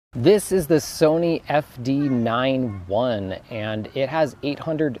This is the Sony FD91 and it has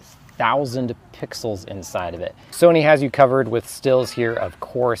 800,000 pixels inside of it. Sony has you covered with stills here, of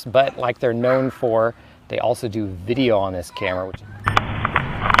course, but like they're known for, they also do video on this camera.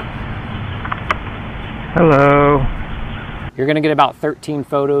 Hello. You're gonna get about 13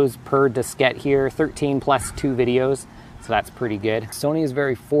 photos per diskette here, 13 plus 2 videos, so that's pretty good. Sony is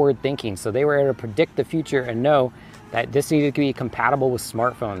very forward thinking, so they were able to predict the future and know that this needed to be compatible with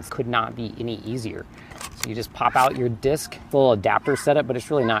smartphones. Could not be any easier. So you just pop out your disc, little adapter setup, but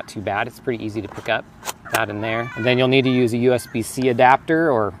it's really not too bad. It's pretty easy to pick up, that in there. And then you'll need to use a USB-C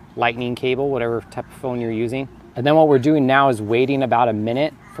adapter or lightning cable, whatever type of phone you're using. And then what we're doing now is waiting about a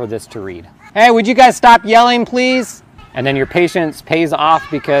minute for this to read. Hey, would you guys stop yelling, please? And then your patience pays off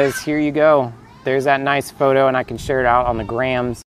because here you go. There's that nice photo and I can share it out on the grams.